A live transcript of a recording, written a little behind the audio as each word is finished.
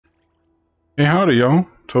Hey, howdy, y'all.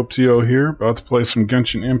 TaupeTO here, about to play some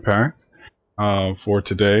Genshin Impact for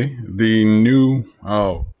today. The new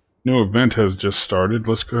event has just started.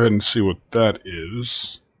 Let's go ahead and see what that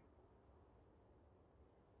is.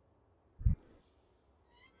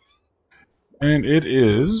 And it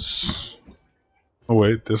is... Oh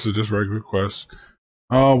wait, this is just regular quest.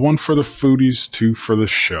 One for the foodies, two for the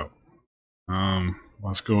show.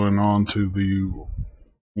 Let's go on to the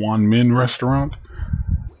Min restaurant.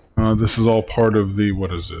 This is all part of the,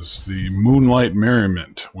 what is this? The Moonlight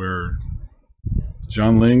Merriment, where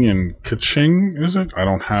Zhanling and Kaching, is it? I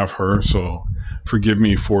don't have her, so forgive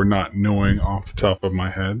me for not knowing off the top of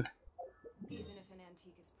my head. Even if an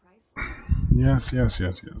antique is priceless.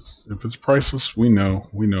 Yes. If it's priceless, we know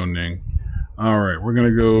Ning. Alright, we're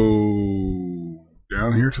gonna go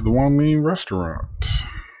down here to the Min restaurant.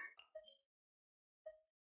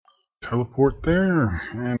 Teleport there,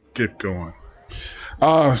 and get going.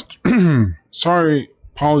 Sorry,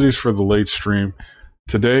 apologies for the late stream.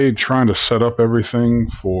 Today, trying to set up everything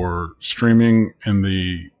for streaming in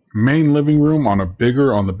the main living room on the big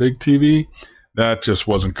TV, that just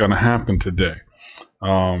wasn't going to happen today.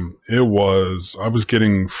 I was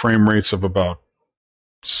getting frame rates of about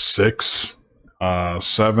 6,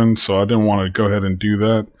 7, so I didn't want to go ahead and do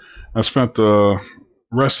that. I spent the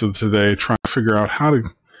rest of today trying to figure out how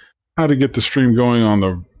to get the stream going on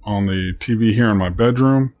the TV here in my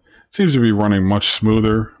bedroom. Seems to be running much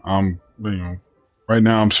smoother. Right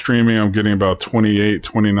now I'm streaming, I'm getting about 28,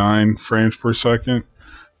 29 frames per second.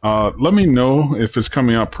 Let me know if it's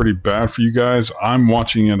coming out pretty bad for you guys. I'm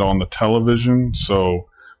watching it on the television, so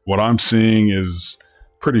what I'm seeing is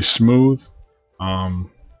pretty smooth.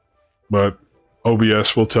 But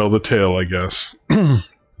OBS will tell the tale, I guess.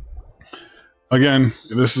 Again,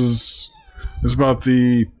 this is about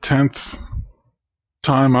the 10th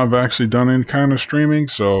time I've actually done any kind of streaming,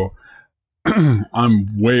 so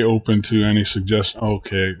I'm way open to any suggestion.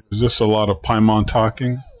 Okay, is this a lot of Paimon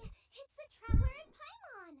talking? It's the traveler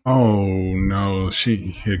in Paimon. Oh no,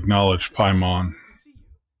 she acknowledged Paimon. We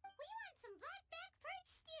want some blackback perch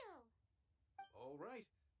stew. All right,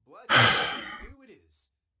 blackback stew it is.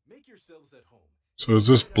 Make yourselves at home. So is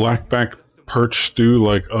this blackback perch stew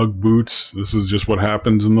like Ugg boots? This is just what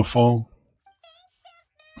happens in the fall?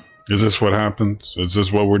 Is this what happens? Is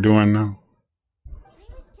this what we're doing now? I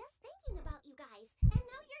was just thinking about you guys, and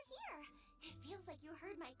now you're here. It feels like you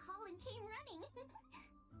heard my call and came running.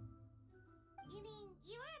 You mean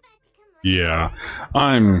you were about to come? Yeah,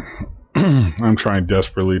 I'm trying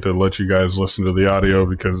desperately to let you guys listen to the audio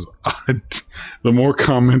because the more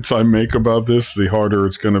comments I make about this, the harder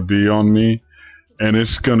it's going to be on me, and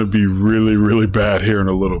it's going to be really, really bad here in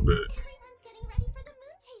a little bit.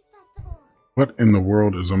 What in the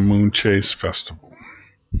world is a Moon Chase Festival?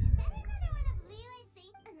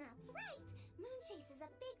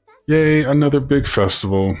 Yay, another big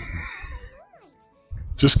festival.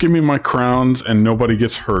 Just give me my crowns and nobody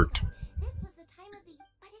gets hurt. This was the time of the year,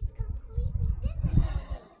 but it's completely different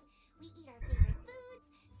nowadays. We eat our favorite foods,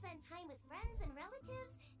 spend time with friends and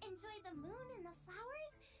relatives, enjoy the moon and the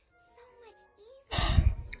flowers. So much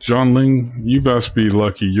easier. Zhanling, you best be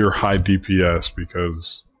lucky you're high DPS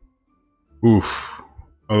because... oof.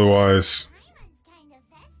 Otherwise,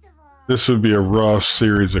 this would be a rough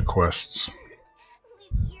series of quests.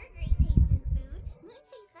 With your great taste in food,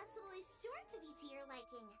 Moonchase Festival is sure to be to your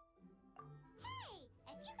liking. Hey,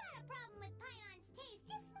 if you got a problem with Paimon's taste,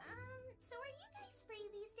 just, so are you guys free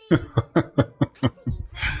these days? I'm taking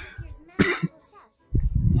part in this year's magical chefs.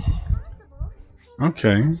 If possible, I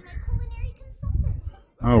Okay. my culinary consultants.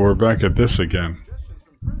 Oh, we're back at this again.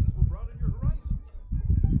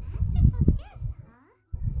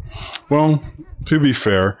 Well, to be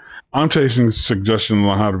fair, I'm taking suggestions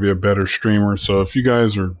on how to be a better streamer, so if you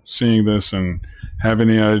guys are seeing this and have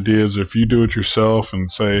any ideas, if you do it yourself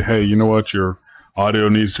and say, hey, you know what, your audio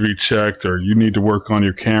needs to be checked or you need to work on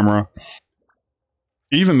your camera,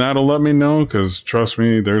 even that'll let me know, because trust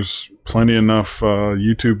me, there's plenty enough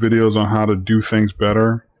YouTube videos on how to do things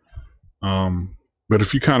better. But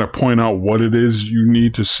if you kind of point out what it is you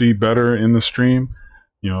need to see better in the stream,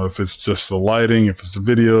 you know, if it's just the lighting, if it's the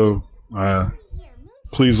video,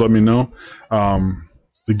 please let me know.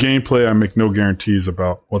 The gameplay I make no guarantees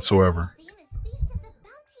about whatsoever.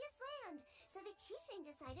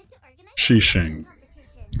 Xixing.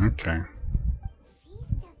 Okay.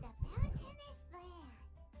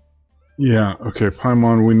 Yeah, okay,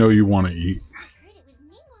 Paimon, we know you want to eat.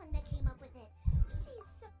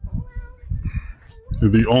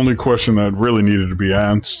 The only question that really needed to be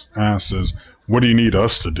asked is, what do you need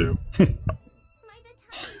us to do? By the time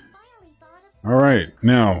we finally thought of Alright,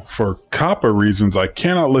 now, for COPPA reasons, I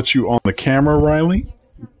cannot let you on the camera, Riley.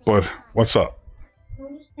 But, what's up?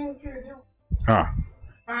 Ah.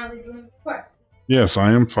 Finally doing the quest. Yes,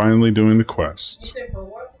 I am finally doing the quest. For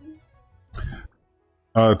what?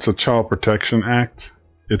 It's a Child Protection Act.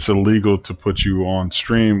 It's illegal to put you on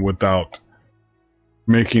stream without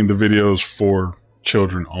making the videos for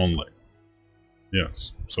children only.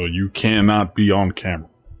 Yes, so you cannot be on camera.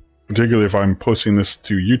 Particularly if I'm posting this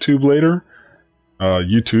to YouTube later.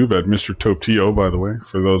 YouTube at MrTaupeTO, by the way,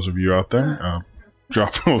 for those of you out there.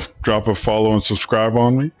 Drop a follow and subscribe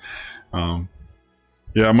on me.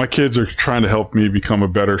 Yeah, my kids are trying to help me become a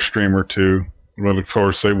better streamer too. But of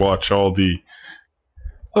course, they watch all the,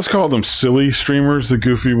 let's call them silly streamers, the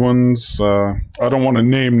goofy ones. I don't want to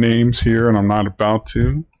name names here, and I'm not about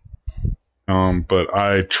to. But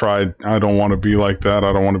I don't want to be like that.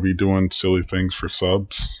 I don't want to be doing silly things for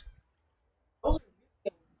subs.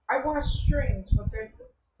 I watch streams,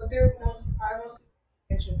 but they're I mostly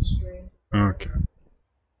Genshin stream. Okay.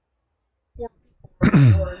 So, I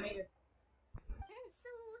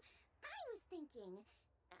was thinking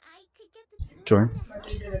I could get the two Okay.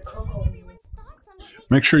 to have everyone's thoughts on what makes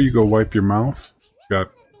Make sure you go wipe your mouth.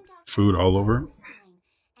 Got food all over. and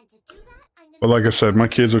to do that, I'm But like I said, my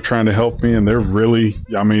kids are trying to help me, and they're really,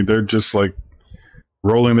 I mean, they're just like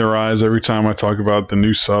rolling their eyes every time I talk about the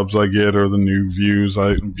new subs I get or the new views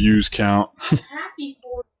count. Happy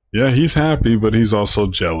for Yeah, he's happy, but he's also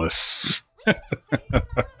jealous.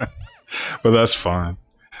 But that's fine.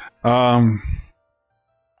 No,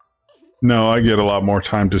 I get a lot more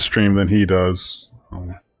time to stream than he does.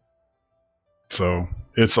 So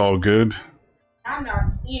it's all good. I'm not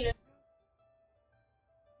even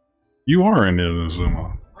You are in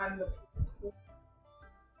Inazuma. on the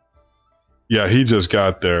Yeah, he just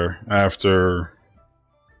got there after...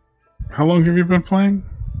 How long have you been playing?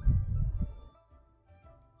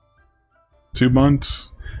 2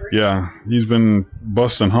 months? Yeah, he's been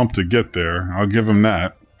busting hump to get there. I'll give him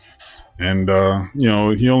that. And, you know,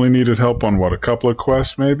 he only needed help on, what, a couple of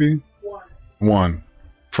quests, maybe? one. One.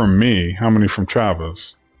 From me. How many from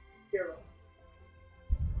Travis? 0.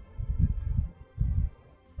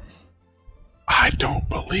 I don't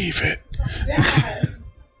believe it. Dad,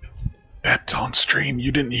 That's on stream.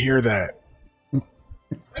 You didn't hear that. I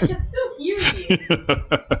can still hear you.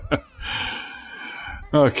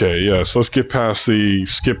 Okay, yes, let's get past the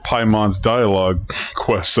Skip Paimon's dialogue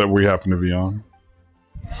quest that we happen to be on.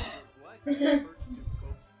 Like the birds do,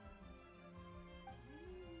 folks.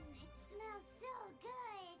 it smells so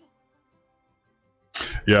good.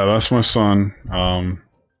 Yeah, that's my son.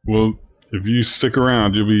 Well, if you stick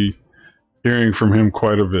around, you'll be hearing from him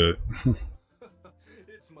quite a bit.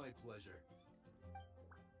 It's my pleasure.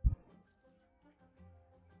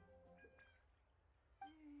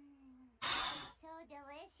 So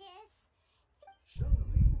delicious.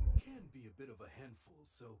 Shuttling can be a bit of a handful,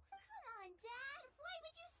 so Come on, Dad. Why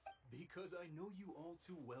would you say? because I know you all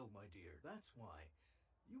too well, my dear. That's why.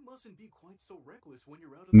 You mustn't be quite so reckless when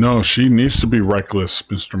you're out of No, she needs to be reckless,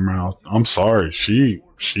 Mr. Mouth. I'm sorry, she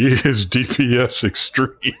is DPS extreme.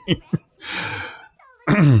 And Chloe was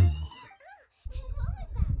back.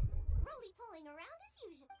 Roly pulling around as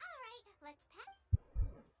usual. All right, let's pack.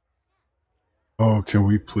 Oh, can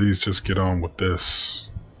we please just get on with this?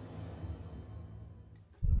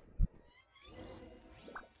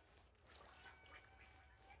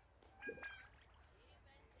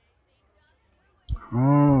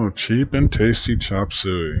 Oh, cheap and tasty chop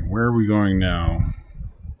suey. Where are we going now?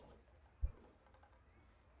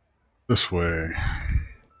 This way.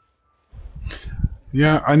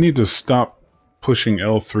 Yeah, I need to stop pushing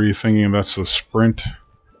L3 thinking that's a sprint.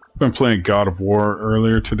 I've been playing God of War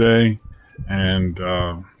earlier today, and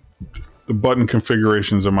the button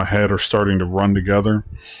configurations in my head are starting to run together.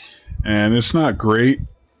 And it's not great,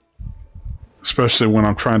 especially when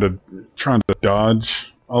I'm trying to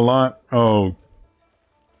dodge a lot. Oh,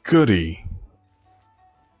 goody.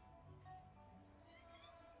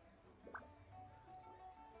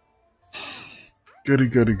 Goody,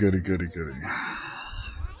 goody, goody, goody, goody. Hotel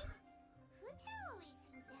always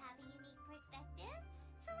seems to have a unique perspective,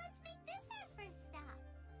 so let's make this our first stop.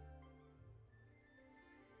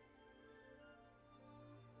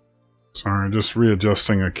 Sorry, just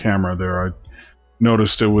readjusting a camera there. I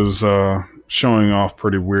noticed it was showing off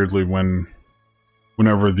pretty weirdly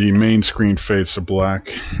whenever the main screen fades to black.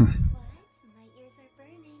 What? My ears are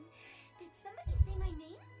burning. Did somebody say my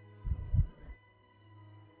name?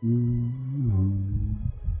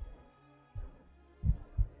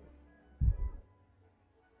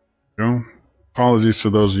 You know, apologies to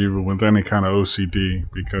those of you with any kind of OCD,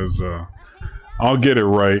 because I'll get it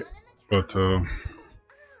right, but Oh,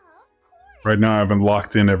 of right course. now I haven't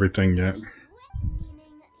locked in everything yet. Meaning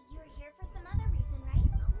you're here for some other reason, right?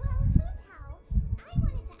 Well, Hu-Tao, I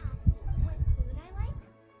wanted to ask you what food I like.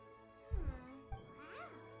 Wow.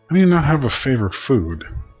 How do you not have a favorite food?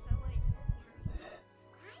 Lost for words sometimes.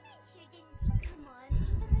 I bet you didn't. Come on,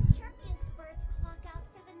 even the chirpiest birds clock out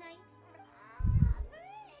for the night.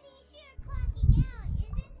 Pretty sure clocking out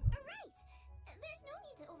isn't right. There's no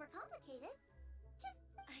need to overcomplicate it. Just,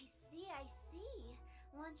 I see.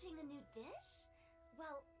 Launching a new dish?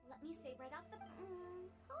 Well, let me say right off the...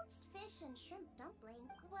 poached fish and shrimp dumpling.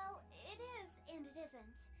 Well, it is and it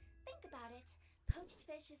isn't. Think about it. Poached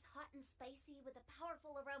fish is hot and spicy with a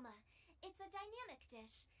powerful aroma. It's a dynamic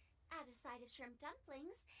dish. Add a side of shrimp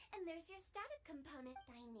dumplings, and there's your static component.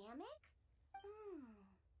 Dynamic?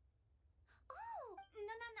 Oh,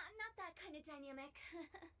 no, not that kind of dynamic.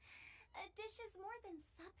 A dish is more than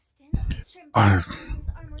substance. Shrimp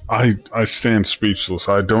dumplings are more I stand speechless.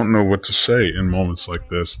 I don't know what to say in moments like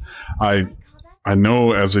this. I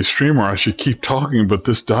know as a streamer I should keep talking, but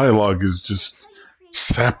this dialogue is just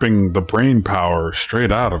sapping the brain power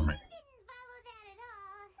straight out of me. Didn't follow that at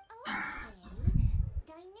all. Okay.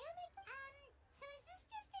 Dynamic, so is this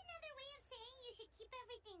just another way of saying you should keep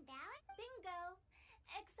everything balanced? Bingo.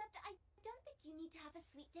 Except I don't think you need to have a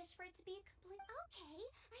sweet dish for it to be complete. Okay,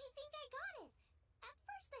 I think I got it. At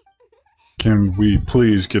first I... Can we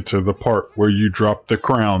please get to the part where you drop the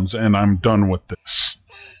crowns and I'm done with this?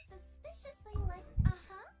 Sounds suspiciously like,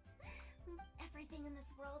 everything in this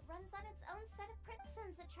world runs on its own set of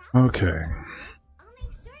principles that travel. Okay. I'll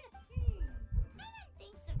make sure to... I think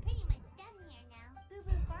things are pretty much done here now.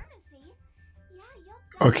 Boo-Boo Pharmacy? Yeah,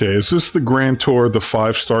 you'll... Okay, is this the grand tour of the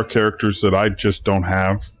 5-star characters that I just don't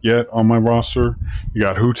have yet on my roster? You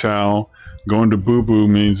got Hu-Tao. Going to Boo Boo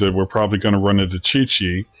means that we're probably going to run into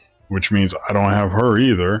Chi-Chi, which means I don't have her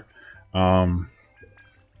either. And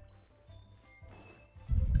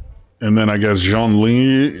then I guess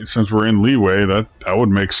Zhongli, since we're in Leeway, that would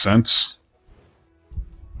make sense.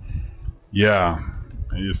 Yeah.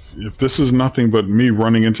 If this is nothing but me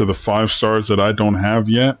running into the 5 stars that I don't have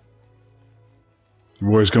yet, the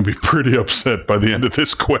boy's going to be pretty upset by the end of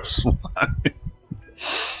this quest line.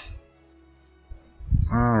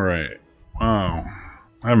 Alright. Wow.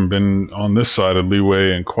 I haven't been on this side of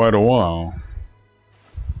Leeway in quite a while.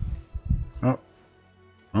 Oh.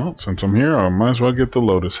 Well, since I'm here, I might as well get the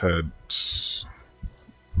lotus heads.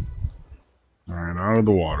 Alright, out of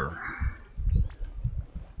the water.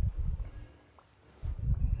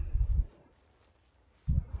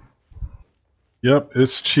 Yep,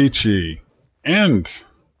 it's Chi-Chi. And...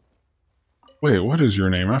 wait, what is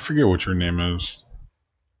your name? I forget what your name is.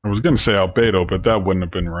 I was gonna say Albedo, but that wouldn't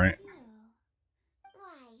have been right.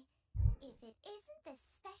 Why, if it isn't the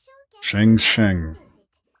special guest... Sheng Sheng.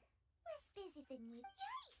 Less busy than you.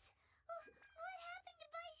 Yikes! What happened to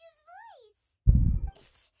Baiju's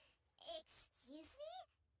voice? Excuse me?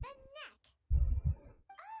 The neck.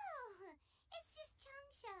 Oh, it's just Chang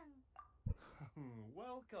Sheng.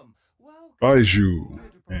 Welcome. Baiju. Here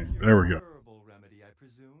to Hey, procure there we go. a herbal remedy, I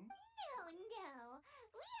presume. No.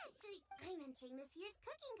 I'm entering this year's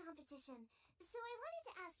cooking competition, so I wanted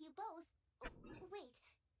to ask you both. Wait,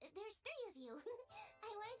 there's 3 of you. I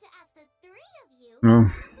wanted to ask the 3 of you No.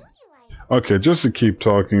 what food you like. Okay, just to keep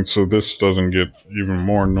talking so this doesn't get even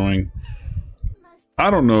more annoying. Most I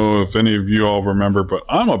don't know if any of you all remember, but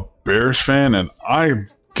I'm a Bears fan, and I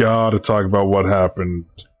gotta talk about what happened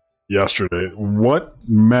yesterday. What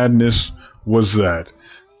madness was that?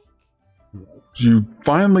 You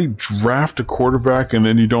finally draft a quarterback, and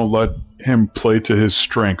then you don't let him play to his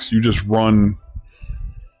strengths. You just run...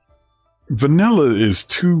 Vanilla is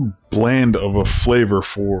too bland of a flavor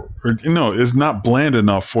for... or, no, is not bland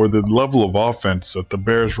enough for the level of offense that the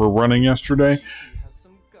Bears were running yesterday. She has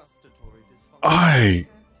some gustatory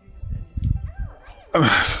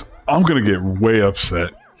dysfunction. I'm gonna get way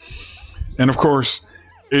upset. And of course,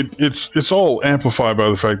 it's all amplified by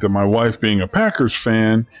the fact that my wife, being a Packers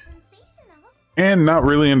fan sensational. and not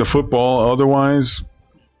really into football otherwise,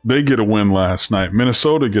 they get a win last night.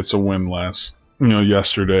 Minnesota gets a win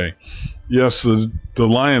yesterday. Yes, the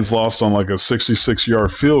Lions lost on like a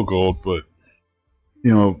 66-yard field goal, but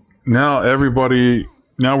now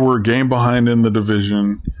we're a game behind in the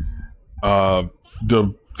division.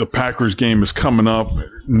 The Packers game is coming up.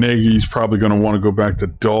 Nagy's probably going to want to go back to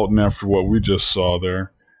Dalton after what we just saw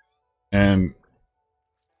there. And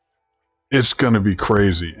it's going to be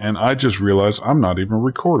crazy. And I just realized I'm not even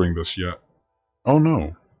recording this yet. Oh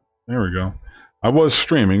no. There we go. I was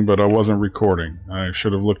streaming, but I wasn't recording. I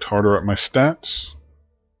should have looked harder at my stats.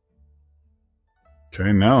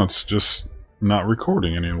 Okay, now it's just not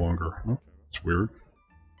recording any longer. Okay, that's weird.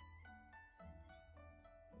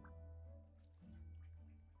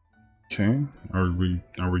 Okay, are we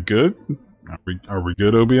good? Are we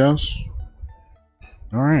good, OBS?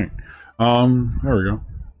 All right. There we go.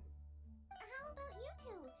 How about you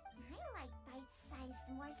two? I like bite-sized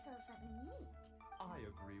morsels of meat. I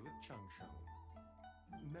agree with Chung Chung.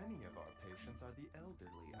 Many of our patients are the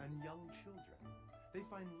elderly and young children. They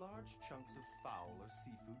find large chunks of fowl or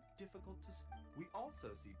seafood difficult to We also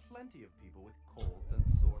see plenty of people with colds and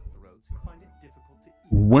sore throats who find it difficult to eat.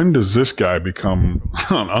 When does this guy become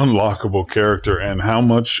an unlockable character, and how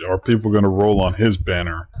much are people going to roll on his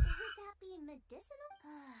banner? Would that be medicinal?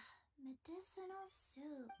 Medicinal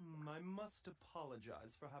soup. I must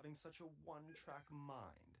apologize for having such a one-track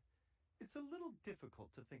mind. It's a little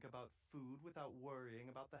difficult to think about food without worrying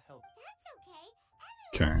about the health.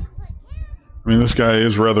 That's okay. Okay. I mean, this guy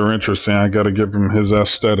is rather interesting. I got to give him his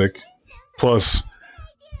aesthetic. Plus,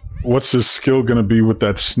 what's his skill going to be with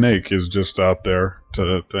that snake is just out there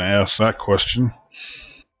to ask that question. Medicinal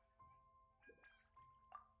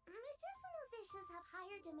dishes have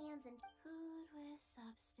higher demands in food with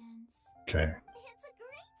substance. Okay. It's a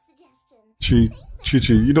great suggestion.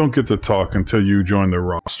 Chi-Chi, you don't get to talk until you join the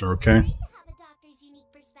roster, okay? Great to have a doctor's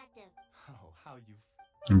unique perspective. Oh, how you...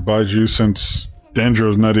 And Baiju, since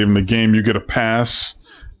Dendro's not even the game, you get a pass.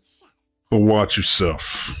 But watch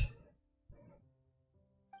yourself.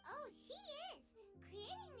 Oh, she is.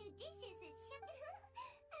 Creating new dishes is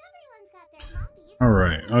everyone's got their hobbies.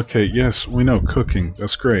 Alright, okay, yes, we know cooking.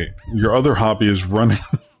 That's great. Your other hobby is running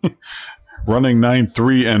running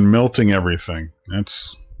 9-3 and melting everything.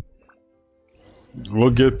 That's... We'll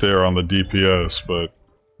get there on the DPS, but...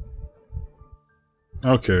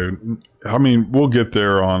 Okay, I mean, we'll get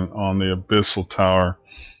there on the Abyssal Tower.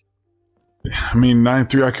 I mean,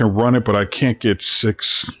 9-3, I can run it, but I can't get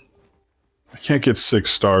 6... I can't get 6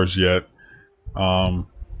 stars yet. I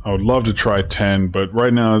would love to try 10, but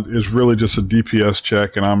right now it's really just a DPS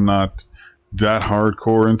check, and I'm not that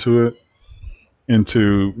hardcore into it.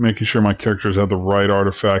 Into making sure my characters have the right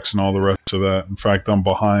artifacts and all the rest of that. In fact, I'm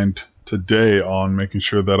behind today on making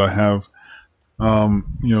sure that I have,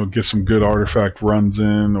 you know, get some good artifact runs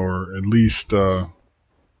in, or at least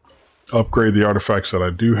upgrade the artifacts that I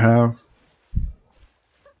do have.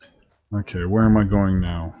 Okay, where am I going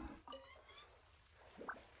now?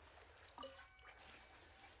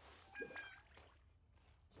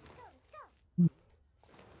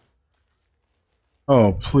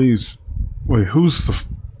 Oh, please. Wait, who's the...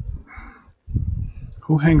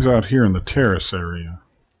 Who hangs out here in the terrace area?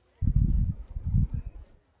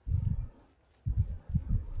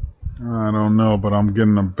 I don't know, but I'm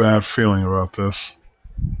getting a bad feeling about this.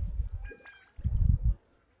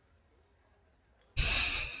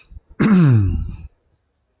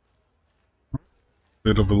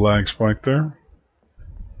 Bit of a lag spike there.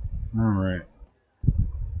 Alright.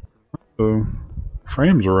 So,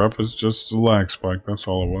 frames are up, it's just a lag spike, that's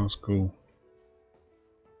all it was. Cool.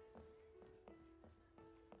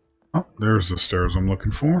 Oh, there's the stairs I'm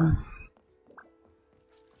looking for.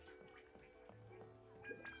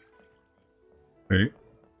 Wait.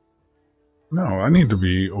 No, I need to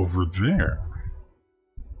be over there.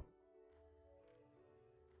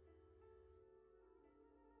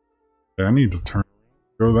 I need to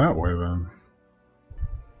go that way then.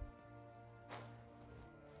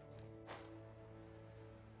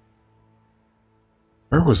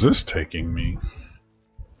 Where was this taking me?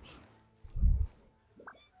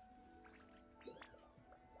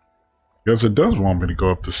 Because it does want me to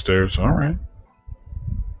go up the stairs, alright.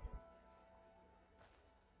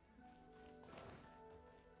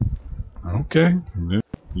 Okay,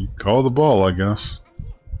 you call the ball, I guess.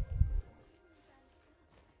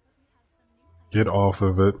 Get off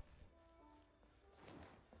of it.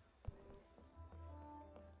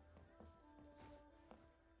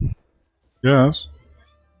 Yes.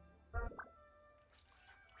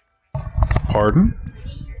 Pardon?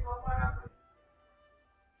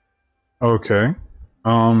 Okay.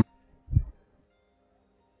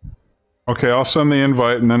 Okay, I'll send the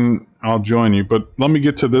invite and then I'll join you, but let me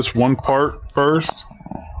get to this one part first.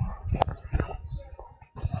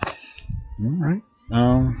 Alright.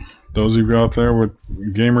 Those of you out there with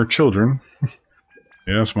gamer children,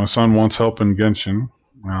 yes, my son wants help in Genshin,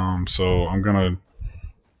 so I'm gonna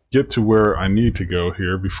get to where I need to go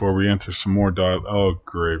here before we enter some more dialogue. Oh,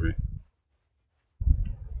 gravy.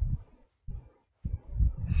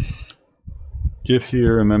 Get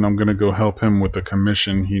here, and then I'm gonna go help him with the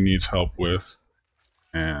commission he needs help with,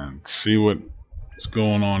 and see what's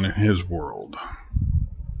going on in his world.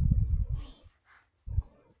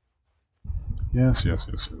 Yes, yes,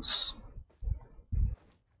 yes, yes.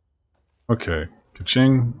 Okay,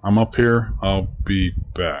 ka-ching. I'm up here. I'll be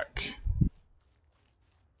back.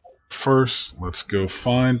 First, let's go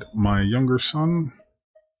find my younger son.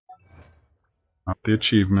 Not the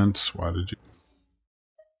achievements. Why did you...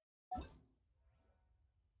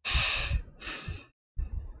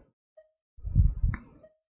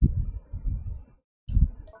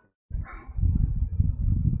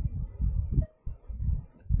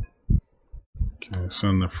 Okay,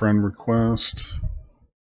 send the friend request.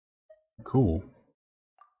 Cool.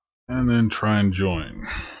 And then try and join.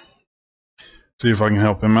 See if I can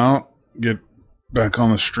help him out. Get back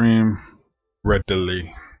on the stream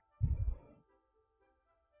readily.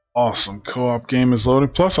 Awesome. Co-op game is loading.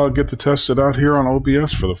 Plus, I'll get to test it out here on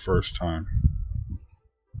OBS for the first time.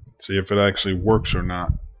 See if it actually works or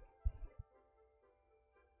not.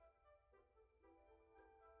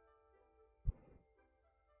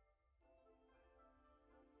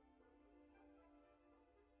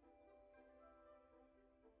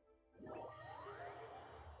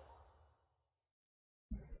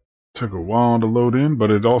 Took a while to load in, but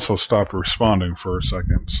it also stopped responding for a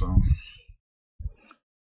second, so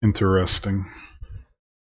interesting.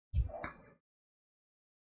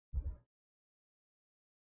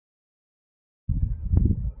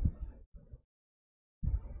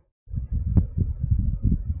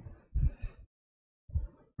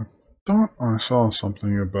 I thought I saw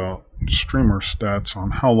something about streamer stats on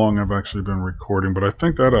how long I've actually been recording, but I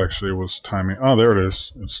think that actually was timing. Oh, there it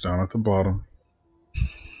is. It's down at the bottom.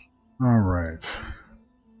 Alright.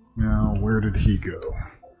 Now, where did he go?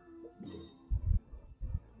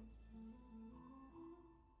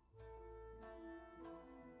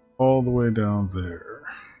 All the way down there.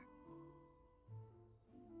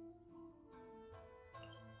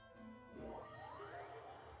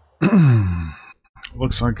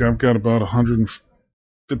 Looks like I've got about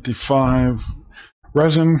 155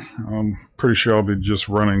 resin. I'm pretty sure I'll be just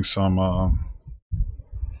running some, oh,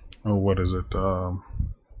 what is it?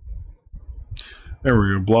 There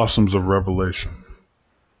we go, Blossoms of Revelation.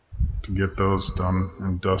 To get those done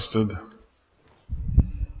and dusted.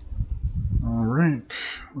 Alright,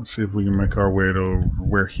 let's see if we can make our way to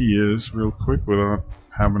where he is real quick without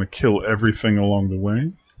having to kill everything along the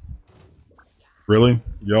way. Really?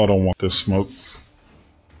 Y'all don't want this smoke.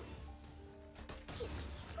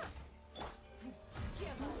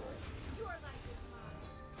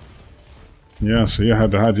 Yeah, see, I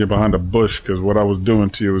had to hide you behind a bush because what I was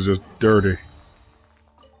doing to you was just dirty.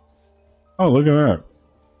 Oh, look at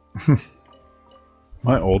that.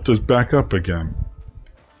 My ult is back up again.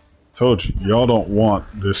 Told you, y'all don't want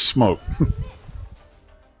this smoke.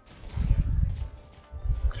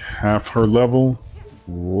 Half her level,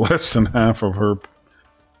 less than half of her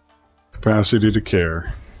capacity to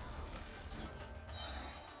care.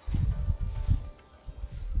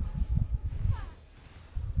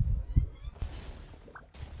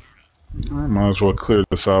 I might as well clear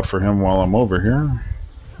this out for him while I'm over here.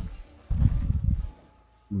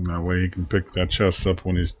 That way he can pick that chest up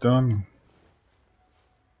when he's done.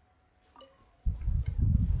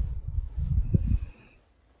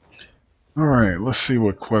 Alright, let's see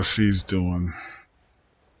what quest he's doing.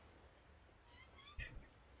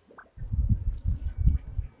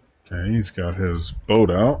 Okay, he's got his boat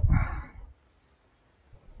out.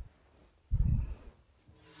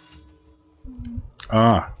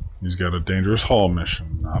 Ah, he's got a dangerous haul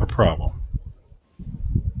mission. Not a problem.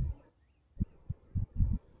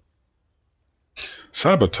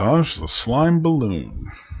 Sabotage the slime balloon.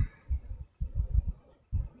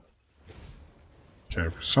 Okay,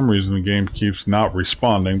 for some reason the game keeps not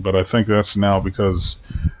responding, but I think that's now because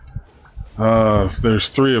there's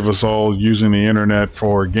 3 of us all using the internet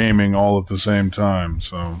for gaming all at the same time,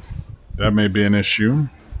 so that may be an issue,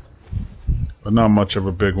 but not much of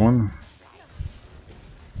a big one.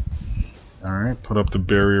 Alright, put up the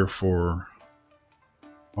barrier for...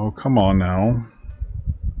 Oh, come on now.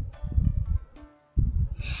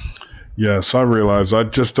 Yes, I realize I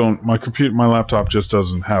just don't... My laptop just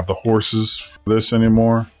doesn't have the horses for this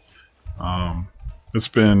anymore. It's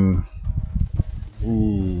been...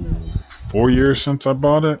 4 years since I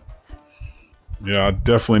bought it. Yeah, I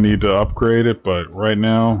definitely need to upgrade it, but right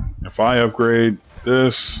now, if I upgrade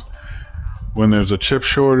this when there's a chip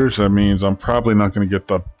shortage, that means I'm probably not going to get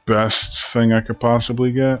the best thing I could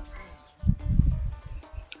possibly get.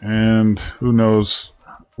 And who knows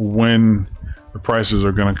when the prices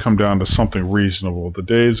are going to come down to something reasonable. The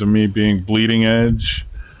days of me being bleeding edge,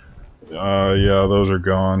 yeah, those are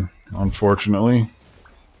gone, unfortunately.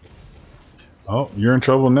 Oh, you're in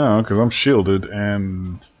trouble now because I'm shielded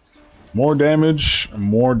and more damage,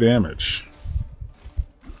 more damage.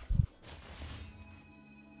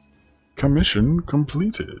 commission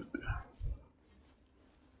completed.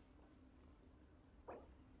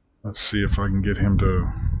 Let's see if I can get him to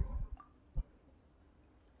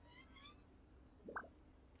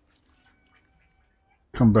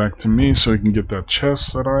come back to me so he can get that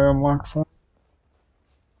chest that I unlocked for him.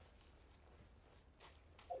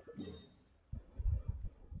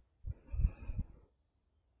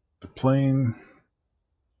 The plane.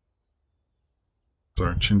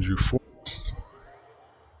 Sorry, Chinju Forest.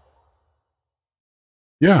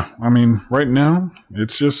 Yeah, I mean, right now it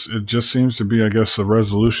just seems to be, I guess, the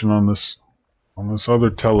resolution on this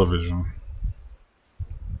other television.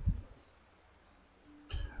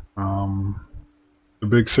 The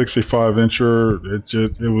big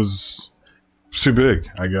 65-incher, it was too big,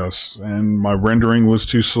 I guess, and my rendering was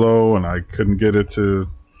too slow, and I couldn't get it to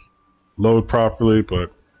load properly.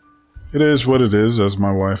 But it is what it is, as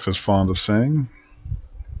my wife is fond of saying.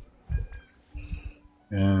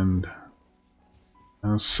 And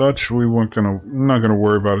as such, I'm not gonna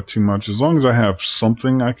worry about it too much. As long as I have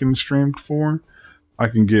something I can stream for, I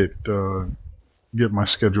can get my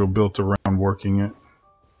schedule built around working it.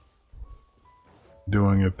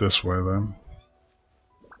 Doing it this way, then.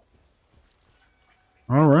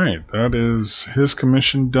 Alright, that is his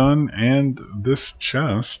commission done, and this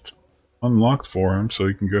chest unlocked for him, so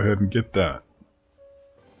he can go ahead and get that.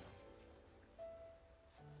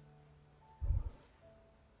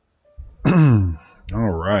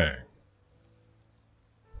 Alright.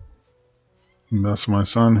 That's my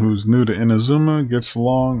son, who's new to Inazuma, gets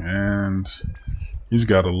along, and he's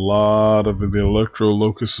got a lot of the electro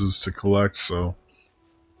locuses to collect, so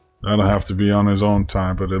that'll have to be on his own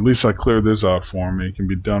time, but at least I cleared this out for him. He can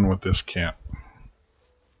be done with this camp.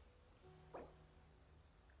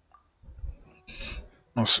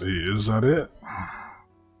 Let's see, is that it?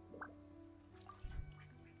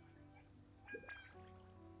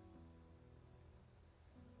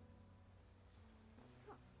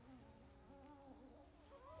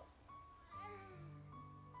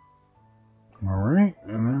 Alright,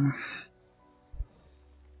 and then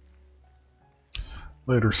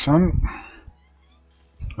later, son.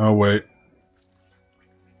 Oh, wait.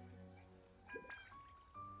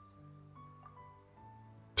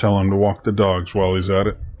 Tell him to walk the dogs while he's at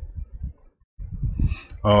it.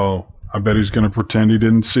 Oh, I bet he's going to pretend he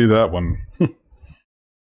didn't see that one.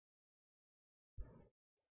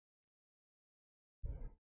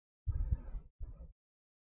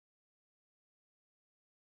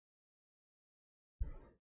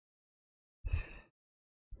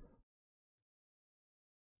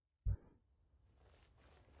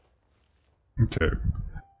 Okay.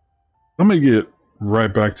 Let me get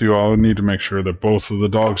right back to you all. I need to make sure that both of the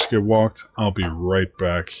dogs get walked. I'll be right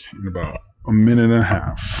back in about a minute and a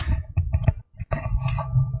half.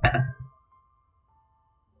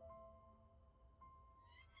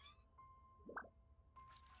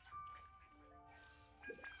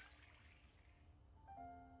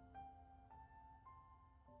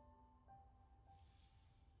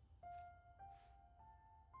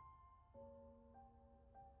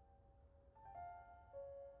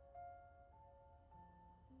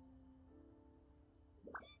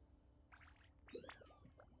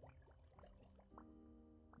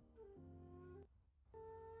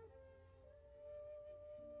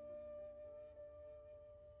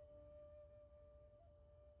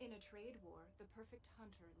 In a trade war, the perfect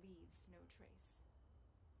hunter leaves no trace.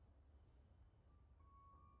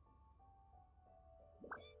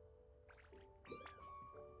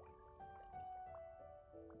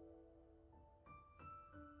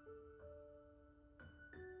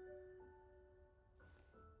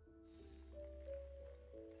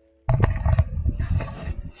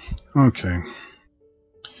 Okay.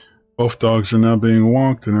 Both dogs are now being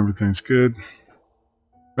walked and everything's good.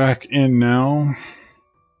 Back in now.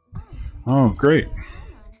 Oh, great. And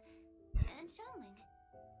Xiangling.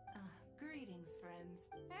 Greetings, friends.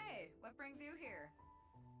 Hey, what brings you here?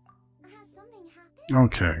 Has something happened?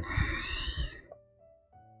 Okay.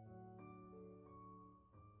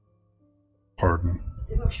 Pardon.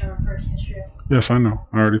 To go shower first yesterday. Yes, I know.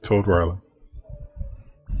 I already told Riley.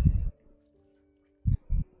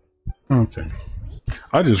 Okay.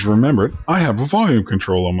 I just remembered I have a volume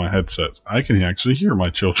control on my headset. I can actually hear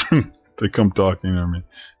my children. They come talking to me.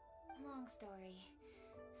 Long story.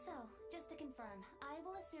 So, just to confirm, I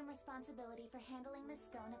will assume responsibility for handling this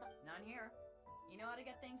stone of... None here. You know how to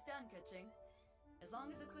get things done, Kuching. As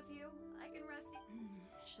long as it's with you, I can rest.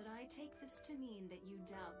 Should I take this to mean that you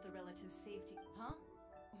doubt the relative safety? Huh?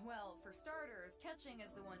 Well, for starters, Ketching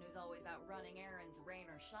is the one who's always out running errands,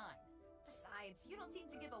 rain or shine. Besides, you don't seem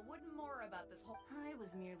to give a wooden more about this whole... I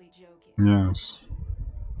was merely joking. Yes.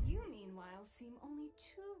 You You, meanwhile, seem only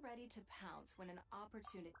too ready to pounce when an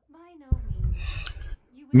opportunity. By no means.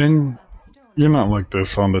 You wish to know Ning, about the stone. you're not like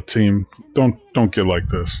this on the team. Don't get like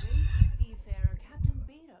this. Great seafarer Captain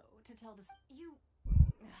Beto to tell the. You.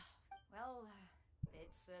 Well,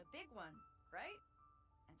 it's a big one, right?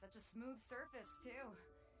 And such a smooth surface too.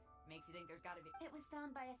 Makes you think there's gotta be. It was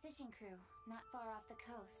found by a fishing crew, not far off the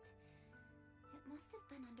coast. It must have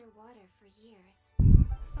been underwater for years.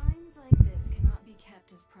 Finds like this cannot be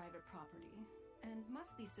kept as private property, and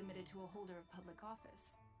must be submitted to a holder of public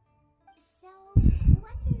office. So,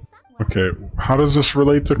 what's inside? Okay, how does this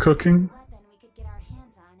relate to cooking? Weapon we could get our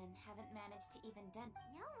hands on and haven't managed to even dent.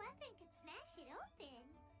 No weapon could smash it open.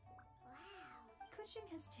 Wow. Kuching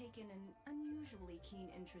has taken an unusually keen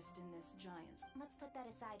interest in this giant's. Let's put that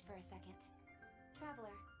aside for a second.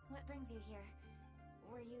 Traveler, what brings you here?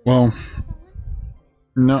 Were you Well, looking for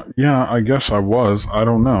someone? no, yeah, I guess I was. I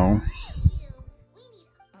don't know.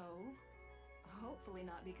 Oh, hopefully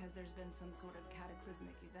not because there's been some sort of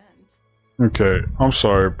cataclysmic event. Okay, I'm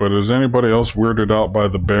sorry, but is anybody else weirded out by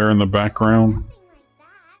the bear in the background? Nothing like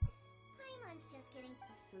that. Paimon's just getting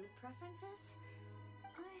Food preferences?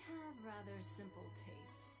 I have rather simple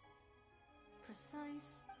tastes.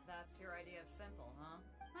 Precise. That's your idea of simple, huh?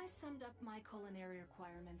 I summed up my culinary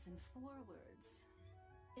requirements in 4 words.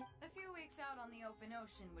 A few weeks out on the open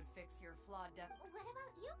ocean would fix your flawed depth. What about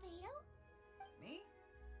you, Beto? Me?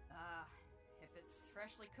 If it's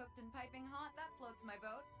freshly cooked and piping hot, that floats my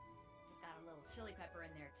boat. It's got a little chili pepper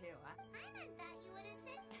in there too, huh? I thought you would have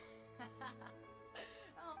said.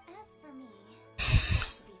 Oh. As for me, it's got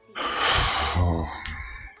to be seafood. Oh,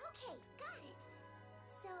 Okay, got it.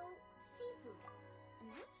 So, seafood. And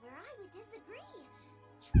that's where I would disagree.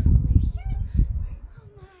 Traveler, sure. Oh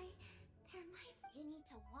my. There might. You need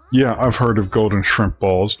to walk. yeah, I've heard of golden shrimp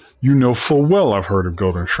balls. You know full well I've heard of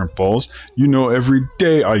golden shrimp balls. You know every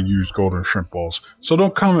day I use golden shrimp balls. So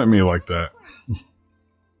don't come at me like that. They're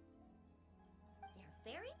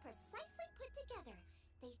very precisely put together.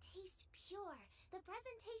 They taste pure. The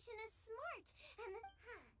presentation is smart. And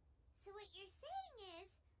so what you're saying is...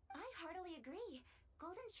 I heartily agree.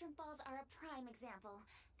 Golden shrimp balls are a prime example.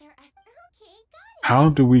 They're as... Okay, got it. How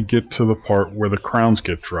do we get to the part where the crowns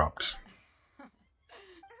get dropped?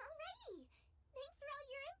 Alrighty. Thanks for all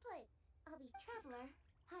your input. I'll be Traveler.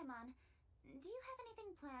 Paimon, do you have anything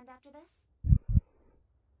planned after this?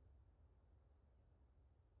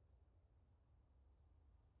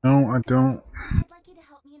 No, I don't. I'd like you to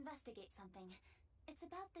help me investigate something. It's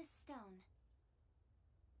about this stone.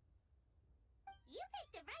 You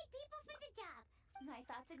picked the right people for the job. My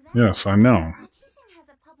thoughts exactly. Yes, I know. The Chisung has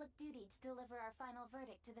a public duty to deliver our final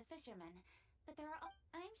verdict to the fishermen, but there are.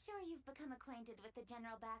 I'm sure you've become acquainted with the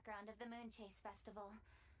general background of the Moon Chase Festival.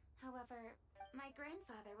 However, my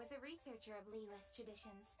grandfather was a researcher of Liyue's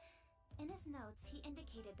traditions. In his notes, he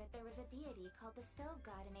indicated that there was a deity called the Stove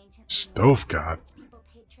God in ancient Liyue, Stove God? which people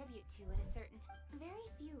paid tribute to at a certain time. Very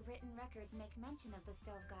few written records make mention of the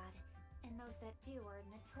Stove God, and those that do are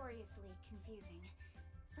notoriously confusing.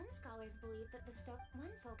 Some scholars believe that the Stove...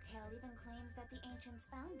 One folktale even claims that the ancients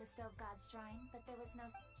found the Stove God's shrine, but there was no...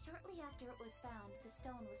 Shortly after it was found, the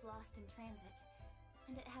stone was lost in transit,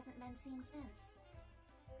 and it hasn't been seen since.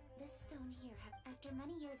 This stone here, after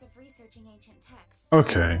many years of researching ancient texts...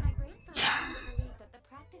 Okay. My grandfather came to believe that the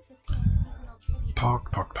practice of paying seasonal tribute... Talk.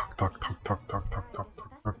 But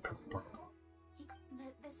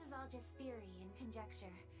this is all just theory and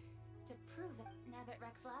conjecture. To prove it, now that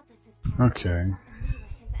Rex Lapis has passed Okay. and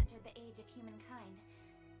Liyue has entered the age of humankind,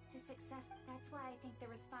 his success... That's why I think the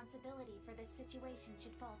responsibility for this situation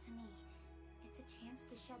should fall to me. It's a chance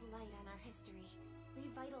to shed light on our history.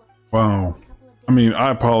 Revitalize... Wow. I mean, I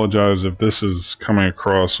apologize if this is coming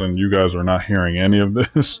across and you guys are not hearing any of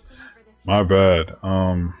this. My bad. It makes me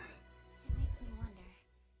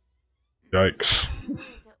wonder. Yikes. Who is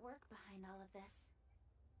at work behind all of this?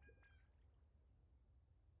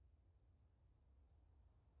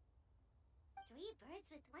 Three birds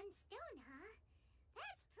with one stone, huh?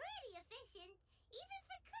 That's pretty efficient, even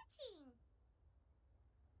for cooking.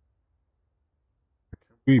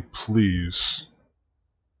 We please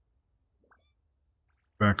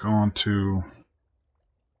back on to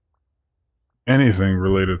anything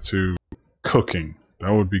related to cooking.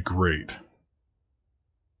 That would be great.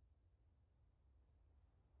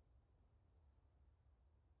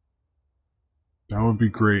 That would be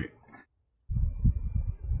great.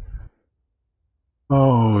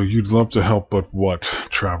 Oh, you'd love to help, but what,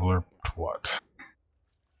 Traveler? What?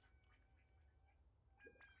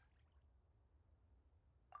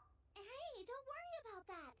 Hey, don't worry about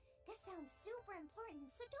that. This sounds super important,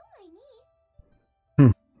 so don't mind me.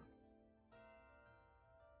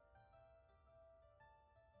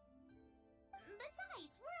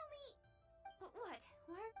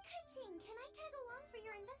 Keqing, can I tag along for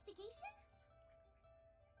your investigation?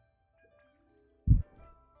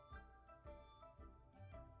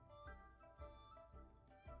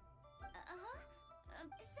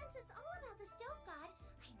 Since it's all about the stove god,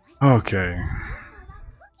 I might Okay. useful about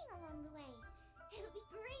cooking along the way. It'll be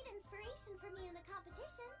great inspiration for me in the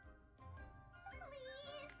competition.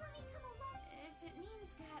 Please let me come along. If it means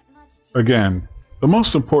that much to Again, the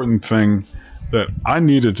most important thing that I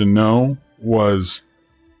needed to know was,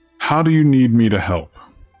 how do you need me to help?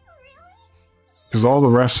 Because all the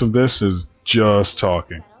rest of this is just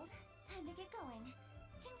talking. Time to get going.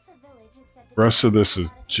 Chinsa village is said to The rest of this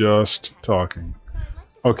is just talking.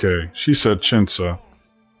 Okay, she said Chinsa.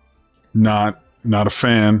 Not a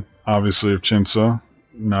fan, obviously, of Chinsa.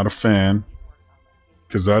 Not a fan,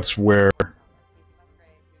 because that's where,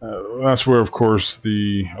 of course,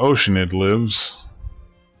 the Oceanid lives.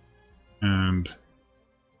 And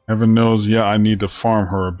heaven knows, yeah, I need to farm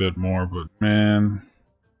her a bit more, but man,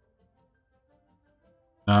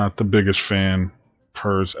 not the biggest fan of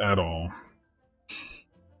hers at all.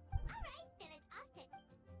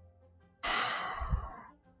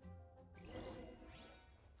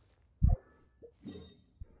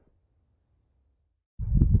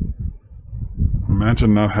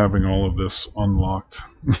 Imagine not having all of this unlocked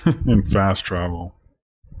in fast travel.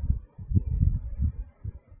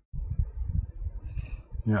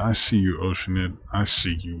 Yeah, I see you, Oceanid. I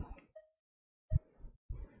see you.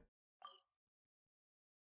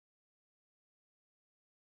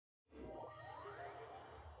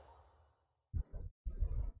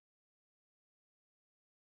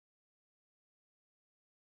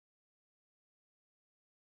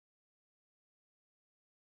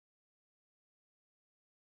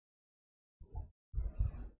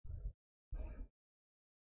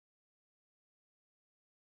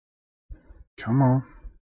 Come on.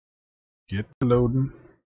 Get loading.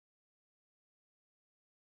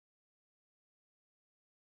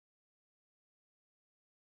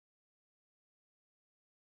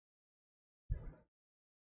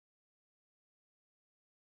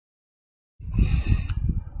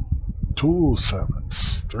 Two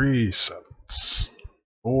sevens, three sevens,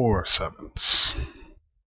 four sevens.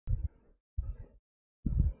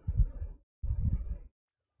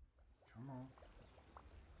 Come on.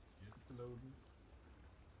 Get loading.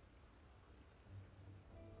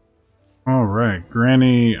 Alright,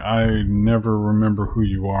 Granny, I never remember who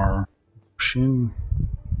you are. Shin.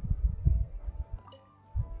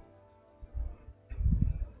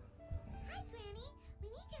 Hi, Granny. We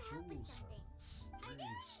need your help with something. Are there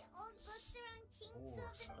any old books around Chinsa?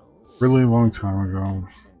 Really long time ago.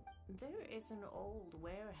 There is an old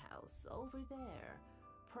warehouse over there.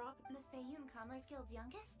 The Faeyun Commerce Guild's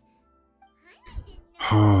youngest? I didn't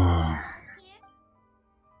know here.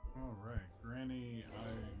 Alright, Granny, I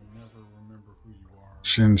never remember who you are.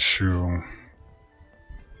 Shinshu.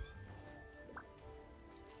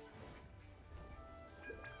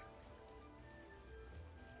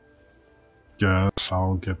 Guess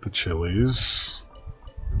I'll get the chilies.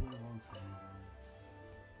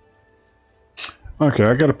 Okay,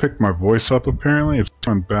 I gotta pick my voice up apparently. It's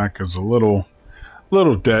coming back as a little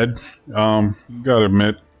dead. Gotta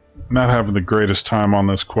admit, not having the greatest time on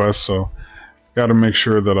this quest, so gotta make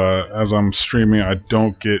sure that as I'm streaming, I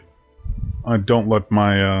don't let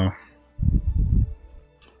my I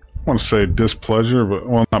want to say displeasure, but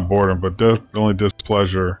well, not boredom, but definitely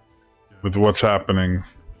displeasure with what's happening.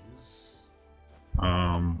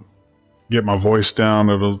 Get my voice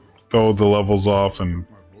down. It'll throw the levels off, and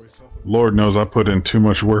Lord knows I put in too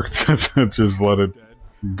much work to just let it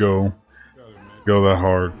go that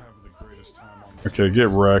hard. Okay, get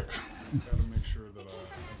wrecked. Gotta make sure that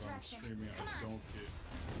as I'm streaming,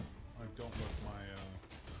 I don't let my I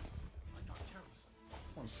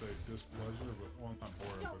want to say displeasure, but well, not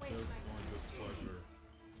boredom, but definitely displeasure.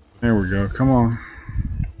 There we go. Come on.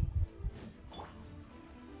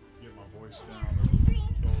 Get my voice down.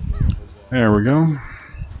 There we go.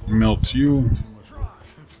 Melt you.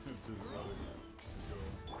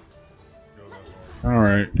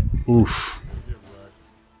 Alright. Oof.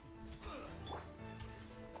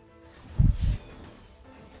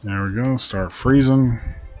 There we go. Start freezing.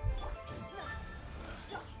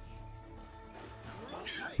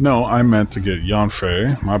 No, I meant to get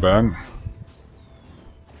Yanfei. My bad.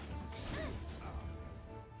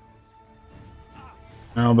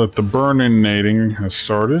 Now that the burninating has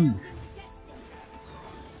started.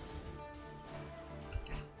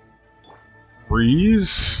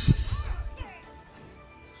 Freeze.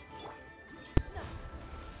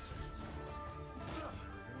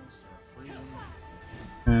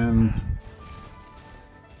 And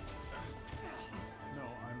no,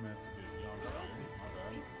 I meant to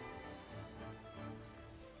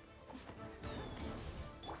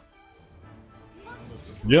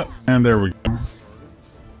Yep, and there we go.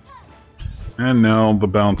 And now the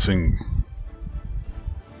bouncing.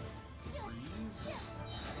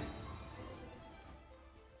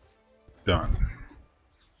 Done.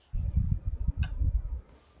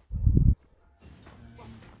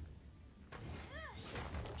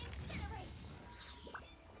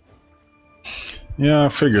 Yeah, I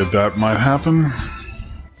figured that might happen.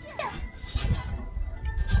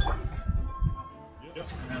 Yep,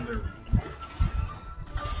 and there we go.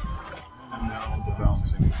 And now the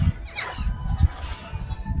bouncing.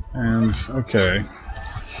 And, okay.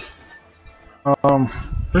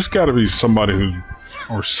 There's gotta be somebody who,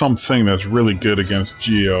 or something that's really good against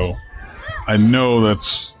Geo. I know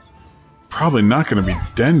that's probably not gonna be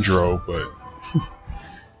Dendro, but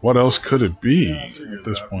what else could it be at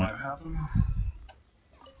this point?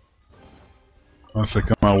 Unless they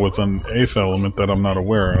come out with an 8th element that I'm not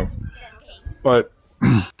aware of. But,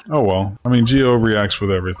 oh well. I mean, Geo reacts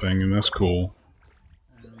with everything, and that's cool.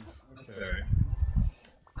 Okay.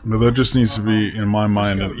 But there just needs to be, in my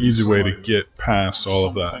mind, an easy way to get past all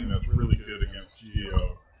of that. Something that's really good against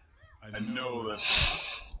Geo. I know that's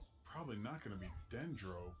probably not going to be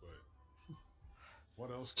Dendro, but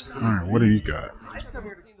what else? Alright, what do you got?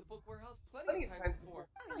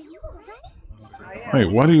 Wait,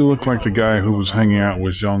 why do you look like the guy who was hanging out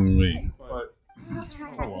with Zhong Li? But,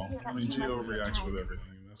 oh well, I mean, Geo reacts with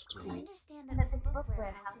everything, and that's cool. I understand that this book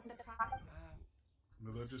warehouse is the proper.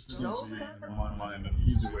 But there just needs to be, in my mind, an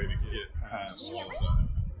easy way to get past all of that.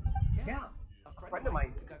 Yeah, a friend of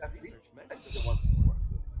mine who does research mentioned it once before.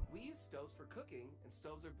 We use stoves for cooking, and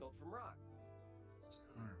stoves are built from rock.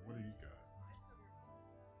 Alright, what do you got?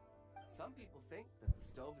 Some people think that the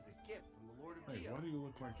stove is a gift from the Lord of Hey, Geo. why do you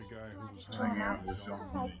look like the guy who was hanging out with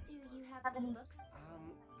Zhong Li? Do you have any books?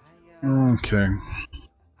 Okay.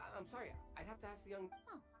 I'm sorry, I'd have to ask the young...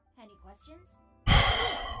 Any questions?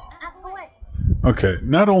 Ask away. Okay,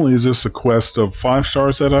 not only is this a quest of 5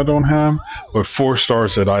 stars that I don't have, but 4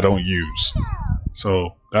 stars that I don't use.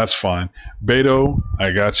 So, that's fine. Beto,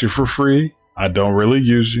 I got you for free. I don't really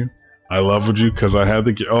use you. I leveled you because I had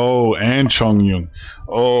the... Oh, and Chongyun.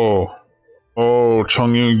 Oh,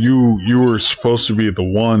 Chongyun, you were supposed to be the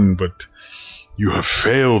one, but you have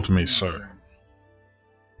failed me, sir.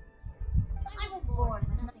 I was bored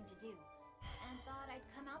with nothing to do, and thought I'd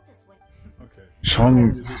come out this way. Okay.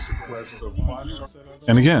 Chung,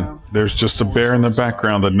 and again, there's just a bear in the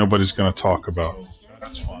background that nobody's going to talk about.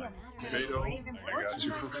 That's fine. Beto, I got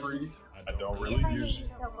you for free. I don't really use you.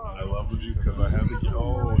 I leveled you because I had the...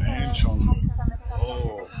 Oh, and Chung.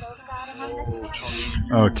 Oh,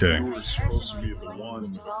 Chung. Okay. You were supposed to be the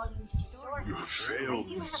one. You failed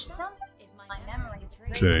me.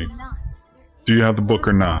 Okay. Do you have the book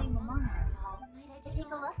or not?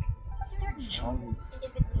 Chung.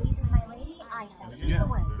 Yeah,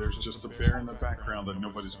 there's just a bear in the background that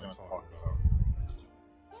nobody's going to talk about.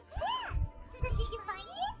 Did you find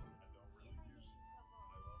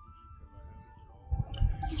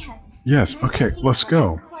it? Yes, okay, let's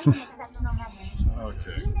go. Okay. The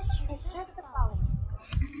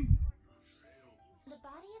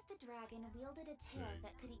body of the dragon wielded a tail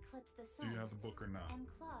that could eclipse the Do sun, you have the book or not? and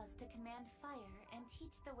claws to command fire and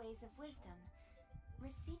teach the ways of wisdom.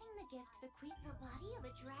 Receiving the gift bequeathed the body of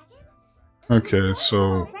a dragon? Okay,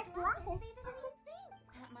 so... That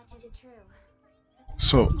much is true.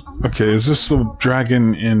 So, okay, is this the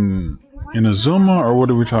dragon in Azuma, or what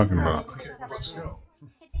are we talking about? Okay, let's go.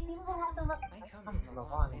 I come from a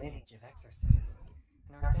long lineage of exorcists,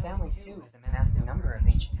 and our family too has amassed a number of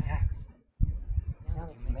ancient texts. Now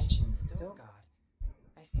that you mention the still god,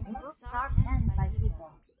 I see. Books are penned by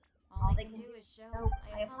people. All they can do is show.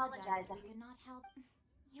 I apologize that we could not help.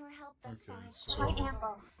 Your help thus far is quite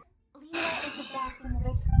ample. Leo is the best in the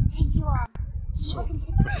books. Thank you all. So,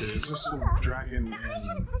 okay, is this the dragon in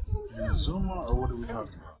Azuma, or what are we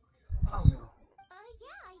talking about? Oh no, Yeah,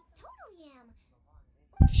 I totally am.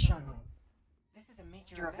 Shanu, this is a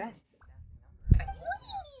major event. What do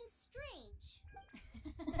you mean, strange?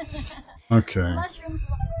 Okay. Mushrooms.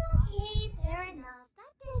 Okay, fair enough.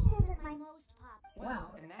 That dish isn't my most popular.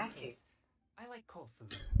 Well, in that case, I like cold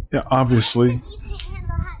food. Yeah, obviously. You can't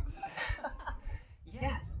handle hot.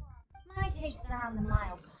 Yes. My tastes are on the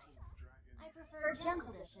mild side. I prefer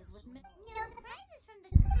gentle dishes with no surprises from the...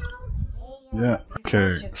 Yeah,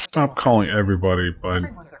 okay. Stop calling everybody by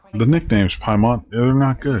the nicknames, Paimon. They're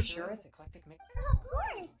not good. Sure is eclectic mix. Of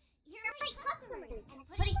course! You're right customers! And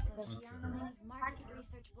putting Koshiano's market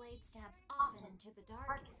research blade stabs often into the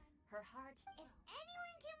dark. Her heart... If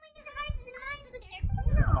anyone can win the hearts and minds with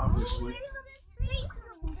their... Obviously. Where is this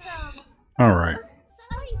coming from? Alright.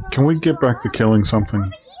 Can we get back to killing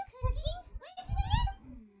something?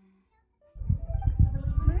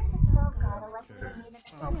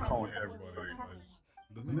 calling everybody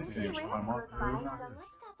the Moon nicknames is by Mark. so let's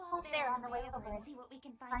stop off there on the way over and see what we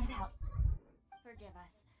can find out. Forgive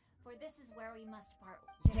us, for this is where we must part.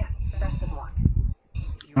 Yes, best of luck.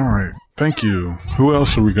 Alright, thank you. Who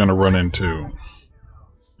else are we gonna run into?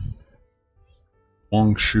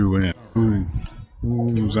 Wong Shu In.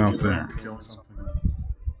 Who's out there?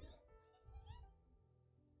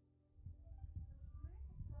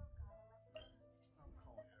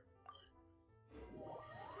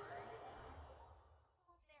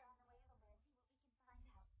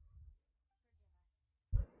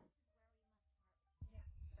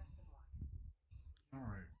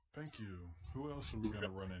 Alright, thank you. Who else are we gonna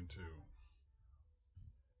run into?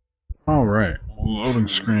 Alright, loading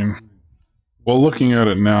screen. Well, looking at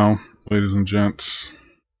it now, ladies and gents,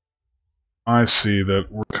 I see that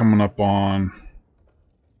we're coming up on,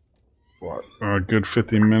 what, a good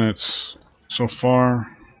 50 minutes so far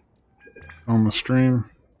on the stream.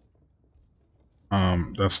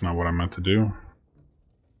 That's not what I meant to do.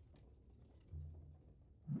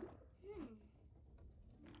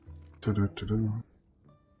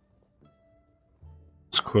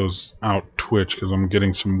 Let's close out Twitch because I'm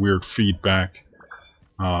getting some weird feedback.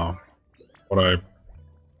 What I'm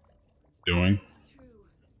doing.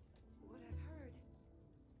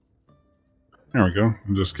 There we go.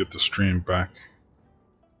 I'll just get the stream back.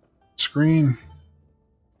 Screen.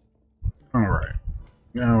 Alright.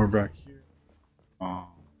 Now we're back here.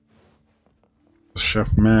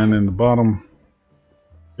 Chef Man in the bottom.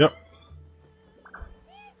 Yep.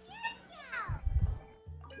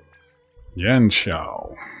 Yan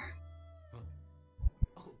Xiao.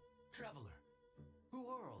 Oh, traveler. Who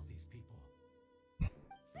are all these people?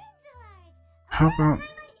 How about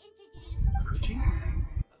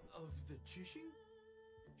Of the Chishin?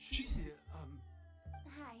 She's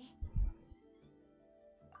Hi.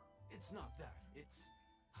 It's not that. It's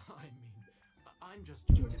I mean, I'm just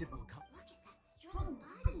a typical Look at that strong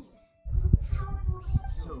body. Those powerful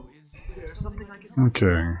hips. So is there something I can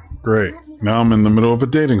okay, great. Now I'm in the middle of a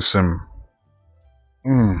dating sim.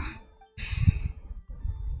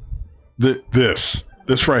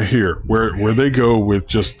 This right here, where they go with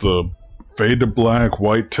just the fade to black,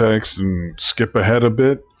 white text, and skip ahead a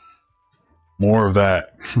bit. More of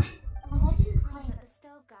that. Legends claim that the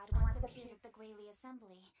stove god once appeared at the Guili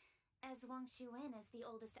Assembly, as Wang Shuin is the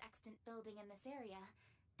oldest extant building in this area.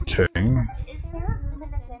 Okay. Is there a room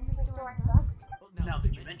in this inn for storing books? Well, now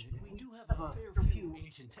that you mention it, we do have a fair few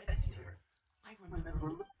ancient texts here. I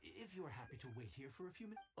remember if you're happy to wait here for a few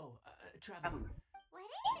minutes. Oh, traveler. What is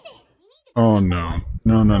it? We need to Oh no.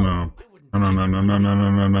 No. No. I wouldn't. No. I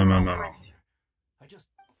just. a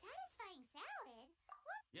satisfying salad.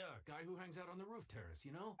 Yeah, guy who hangs out on the roof terrace,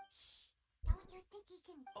 you know? Don't you think he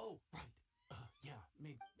can? Oh, right. Yeah,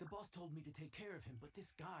 maybe the boss told me to take care of him, but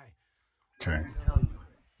this guy. Okay. I tell you,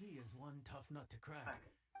 he is one tough nut to crack.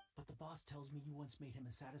 But the boss tells me you once made him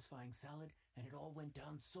a satisfying salad, and it all went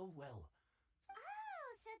down so well.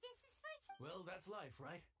 Oh, so this is for. Well, that's life,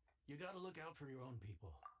 right? You gotta look out for your own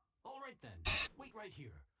people. All right then, wait right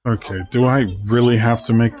here. Okay, do I really have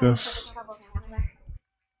to make this?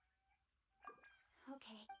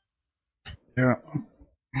 Okay. Yeah.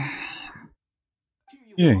 Here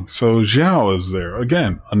you Yeah, so Zhao is there.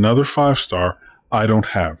 Again, another 5-star I don't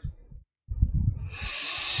have.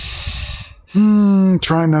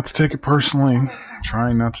 Trying not to take it personally.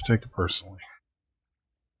 Trying not to take it personally.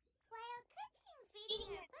 While Kuchin's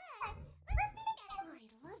reading her book, let's make a. Oh,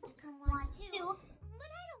 I'd love to come watch too, but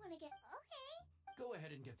I don't want to get. Okay. Go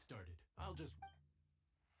ahead and get started. I'll just.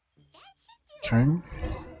 That should do. Okay.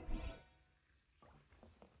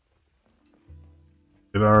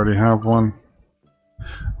 Did I already have one?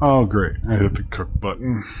 Oh, great. I hit the cook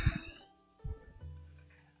button.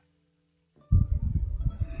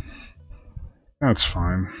 That's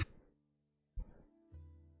fine.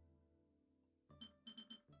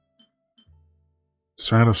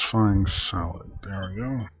 Satisfying salad. There we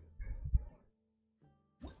go.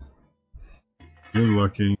 You're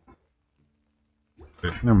lucky.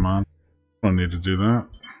 Okay, never mind. Don't need to do that.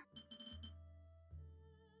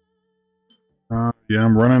 Yeah,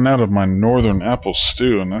 I'm running out of my northern apple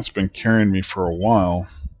stew, and that's been carrying me for a while.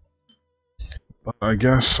 But I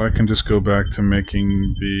guess I can just go back to making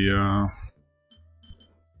the,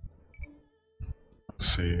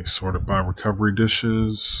 let's see, sorted by recovery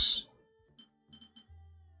dishes.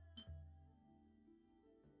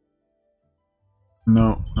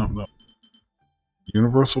 No.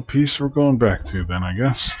 Universal piece we're going back to then, I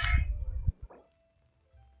guess.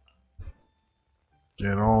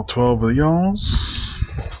 Get all 12 of y'alls.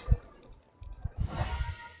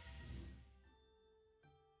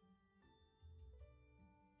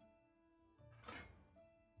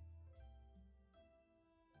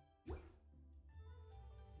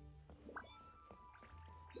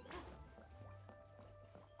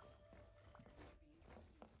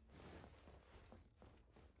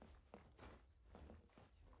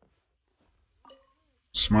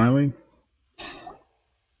 Smiley?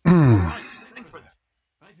 Alright, thanks for that.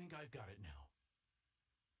 I think I've got it now.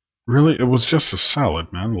 Really? It was just a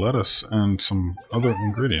salad, man. Lettuce and some other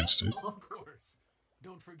ingredients, dude. Of course.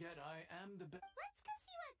 Don't forget, I am the best. Let's go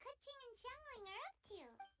see what Kuching and Xiangling are up to.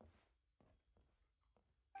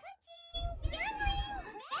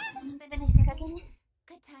 Kuching! Finished cooking?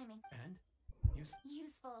 Good timing. And?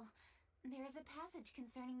 Useful. There is a passage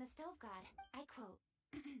concerning the stove god. I quote,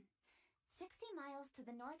 60 miles to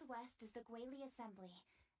the northwest is the Guili Assembly.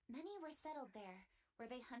 Many were settled there, where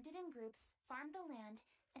they hunted in groups, farmed the land,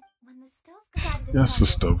 and when the stove god Yes, the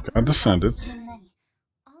stove god descended. many,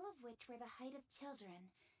 all of which were the height of children.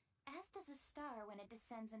 As does a star when it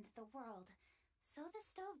descends into the world, so the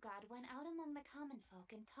stove god went out among the common folk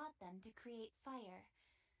and taught them to create fire.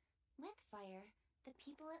 With fire, the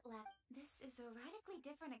people at last. This is a radically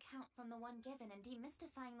different account from the one given in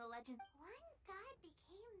demystifying the legend. One god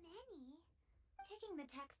became many. Taking the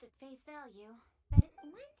text at face value, that it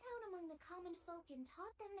Went out among the common folk and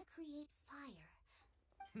taught them to create fire.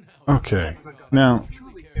 Okay, now,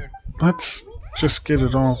 let's just get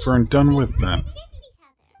it over and done with then.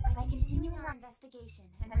 by continuing our investigation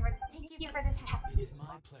and thank you for the text. It's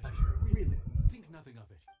my pleasure. Really. Think nothing of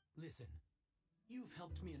it. Listen, you've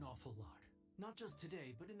helped me an awful lot. Not just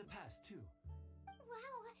today, but in the past, too. Wow.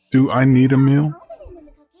 Do I need a meal? Alden was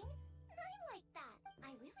cooking. I like that. I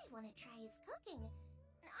really want to try his cooking.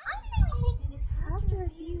 I'm thinking. It's hard to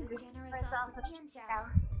refuse a generous offer.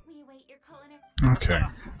 Yanxiao, we await your culinary. Okay.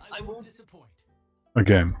 I won't disappoint.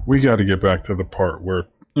 Again, we got to get back to the part where,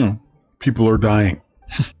 people are dying.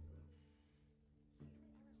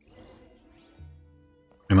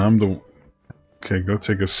 And I'm the... Okay, go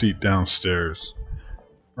take a seat downstairs.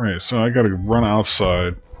 Alright, so I gotta run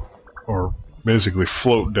outside, or basically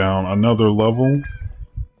float down another level.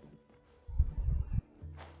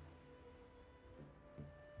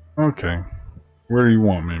 Okay. Where do you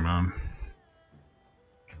want me, man?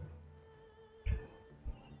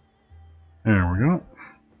 There we go.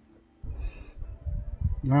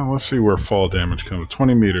 Now let's see where fall damage comes.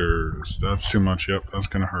 20 meters. That's too much. Yep, that's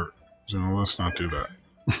gonna hurt. So let's not do that.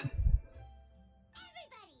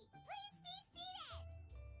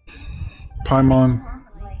 Paimon.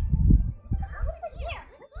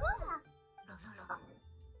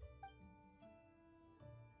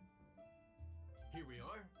 Here we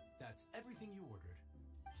are. That's everything you ordered.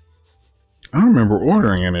 I don't remember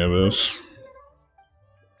ordering any of this.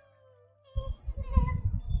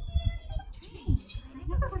 I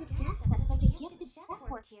never would have guessed that such a gifted chef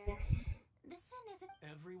worked here. This one isn't.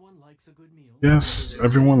 Everyone likes a good meal. Yes,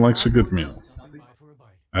 everyone likes a good meal. Stopping by for a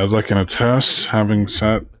bite. As I can attest, having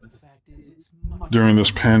sat But the fact is, it's much during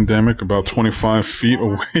this pandemic about 25 feet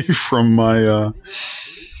away from my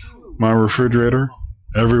my refrigerator,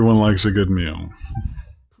 everyone likes a good meal.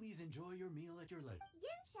 Please enjoy your meal at your leisure.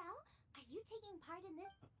 Yanxiao, are you taking part in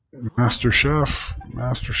this? Master Chef,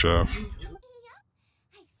 Master Chef. Yep.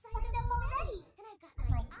 I've signed up already, and I've got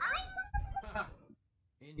my eyes on.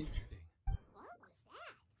 Interesting. What was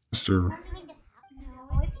that? Mr. No,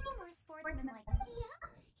 it's more sportsmanlike. Yep.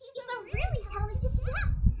 He's a really talented chef.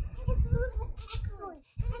 His food was excellent,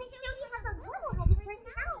 and it showed he has a level-headed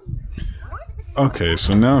personality. Okay,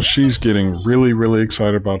 so now she's getting really, really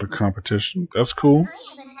excited about the competition. That's cool.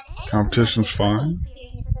 Competition's fine.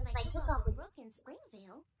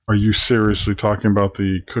 Are you seriously talking about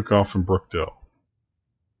the cook-off in Brookdale?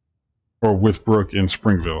 Or with Brooke in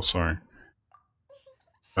Springville, sorry.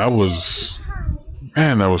 That was...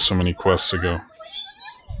 Man, that was so many quests ago.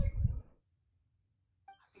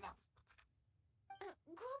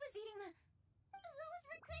 Guo was eating the. Those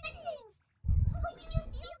were good things. Why did you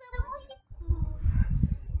steal them?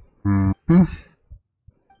 Hmm.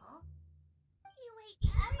 You ate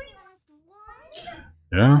every last one?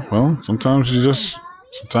 Yeah, well, sometimes you just...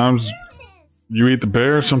 Sometimes you eat the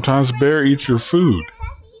bear, sometimes the bear eats your food.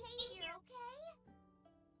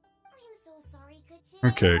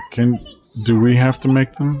 Okay, do we have to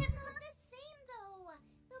make them?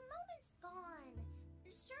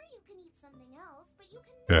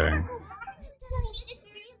 Okay.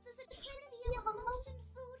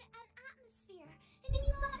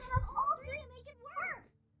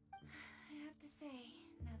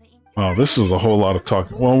 Oh, this is a whole lot of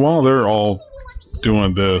talking. Well, while they're all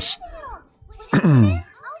doing this,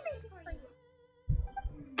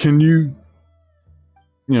 can you,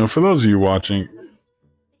 for those of you watching,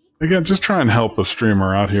 again, just try and help a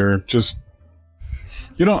streamer out here. Just,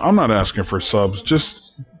 I'm not asking for subs.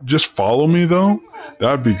 Just follow me though.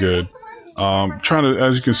 That'd be good. Trying to,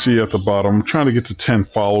 as you can see at the bottom, I'm trying to get to 10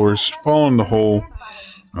 followers. Following the whole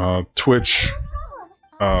Twitch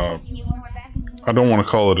I don't want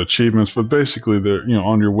to call it achievements, but basically they're, you know,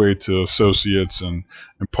 on your way to associates and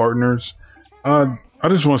partners. I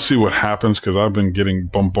just want to see what happens because I've been getting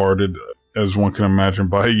bombarded, as one can imagine,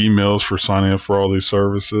 by emails for signing up for all these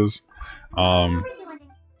services.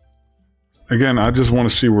 Again, I just want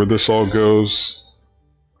to see where this all goes.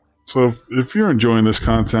 So if you're enjoying this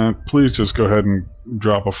content, please just go ahead and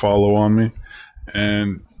drop a follow on me.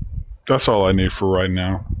 And that's all I need for right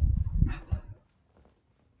now.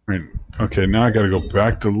 I mean, okay, now I gotta go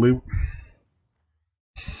back to loot.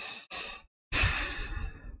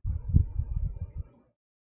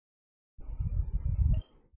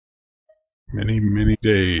 Many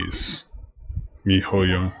days,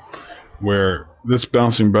 mihoyo, where this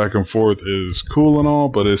bouncing back and forth is cool and all,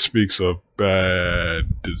 but it speaks of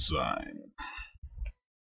bad design.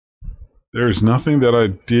 There is nothing that I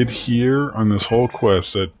did here on this whole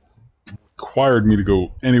quest that required me to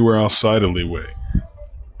go anywhere outside of Leeway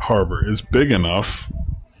Harbor. It's big enough.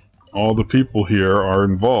 All the people here are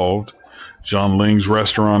involved. John Ling's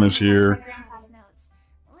restaurant is here.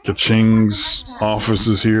 Kaching's office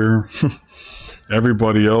is here.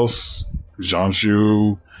 Everybody else,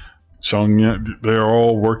 Jianshu, Changyan, they're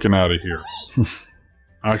all working out of here.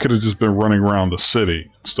 I could have just been running around the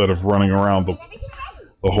city instead of running around the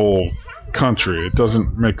whole country. It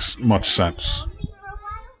doesn't make much sense.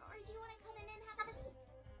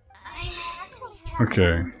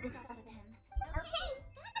 Okay.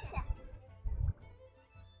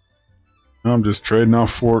 I'm just trading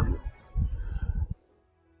off for it.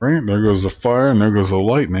 Right, there goes the fire and there goes the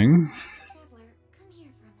lightning.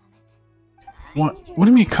 What? What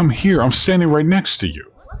do you mean come here? I'm standing right next to you.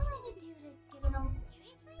 What's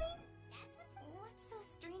so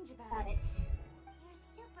strange about it? You're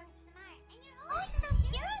super smart and you're also so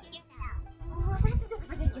sure of yourself. Well, that's just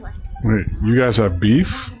ridiculous. Wait, you guys have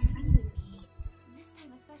beef? This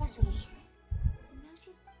time especially. And now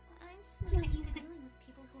I'm just not used to dealing with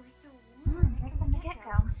people who are so warm right from the get-go.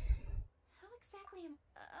 How exactly am...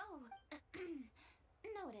 Oh.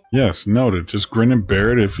 Noted. Yes, noted. Just grin and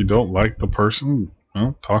bear it. If you don't like the person,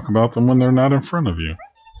 well, talk about them when they're not in front of you.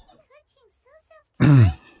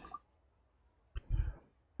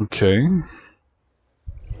 Okay.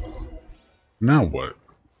 Now what?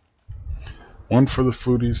 1 for the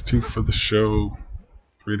foodies, 2 for the show,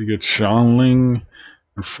 3 to get Shanling,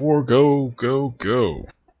 and 4 go.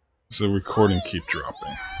 Does the recording keep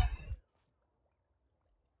dropping?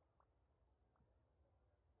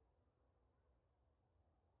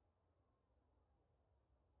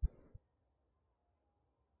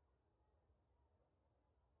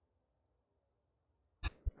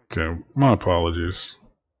 Okay, my apologies.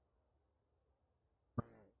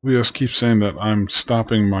 OBS keeps saying that I'm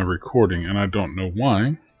stopping my recording, and I don't know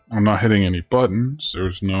why. I'm not hitting any buttons.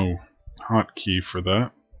 There's no hotkey for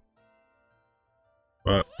that.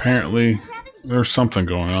 But apparently, there's something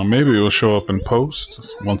going on. Maybe it'll show up in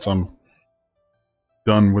post once I'm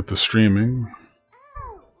done with the streaming.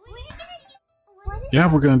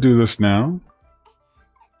 Yeah, we're going to do this now.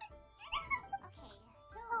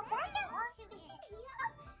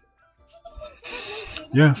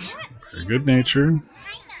 Yes, very good natured.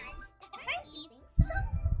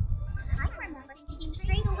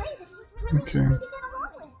 Okay.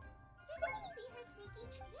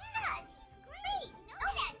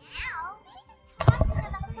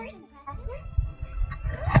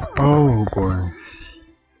 Oh boy.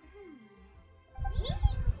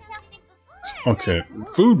 Okay,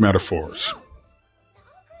 food metaphors.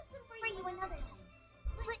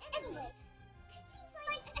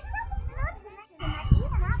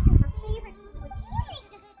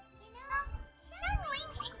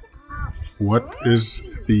 What is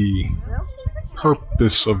the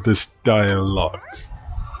purpose of this dialogue?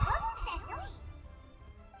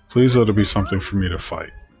 Please let it be something for me to fight.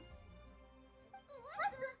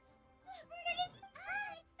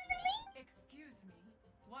 Excuse me.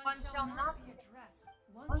 One shall not be addressed.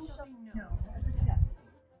 One shall be known as a dentist.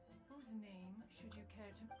 Whose name should you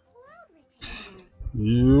care to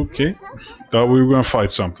Okay. Thought we were going to fight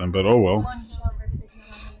something, but oh well.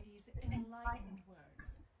 enlightened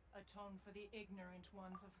words atone for the ignorant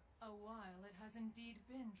ones of a while it has indeed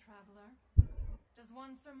been, traveler. Does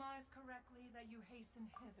one surmise correctly that you hasten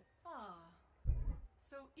hither? Ah,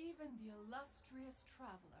 so even the illustrious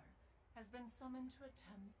traveler has been summoned to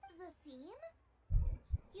attend The theme?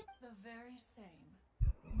 the very same.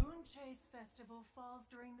 Moonchase Festival falls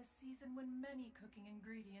during the season when many cooking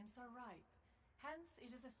ingredients are ripe. Hence,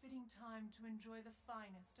 it is a fitting time to enjoy the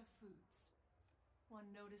finest of foods. One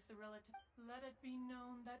noticed the relative. Let it be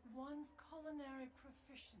known that one's culinary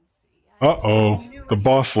proficiency. Uh-oh, the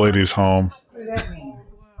boss lady's home.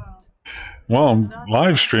 Well, I'm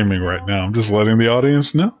live streaming right now. I'm just letting the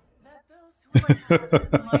audience know.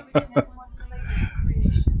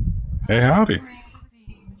 Hey, howdy.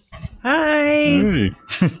 Hi. Hey.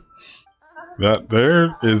 That there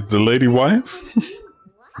is the lady wife.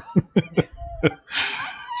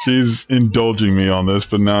 She's indulging me on this,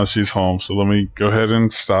 but now she's home. So let me go ahead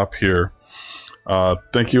and stop here.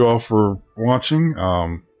 Thank you all for watching.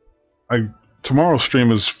 Tomorrow's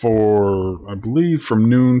stream is for, I believe, from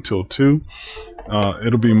noon till 2.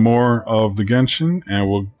 It'll be more of the Genshin, and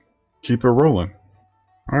we'll keep it rolling.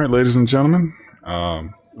 All right, ladies and gentlemen.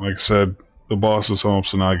 Like I said, the boss is home,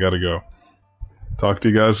 so now I gotta go. Talk to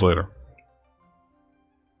you guys later.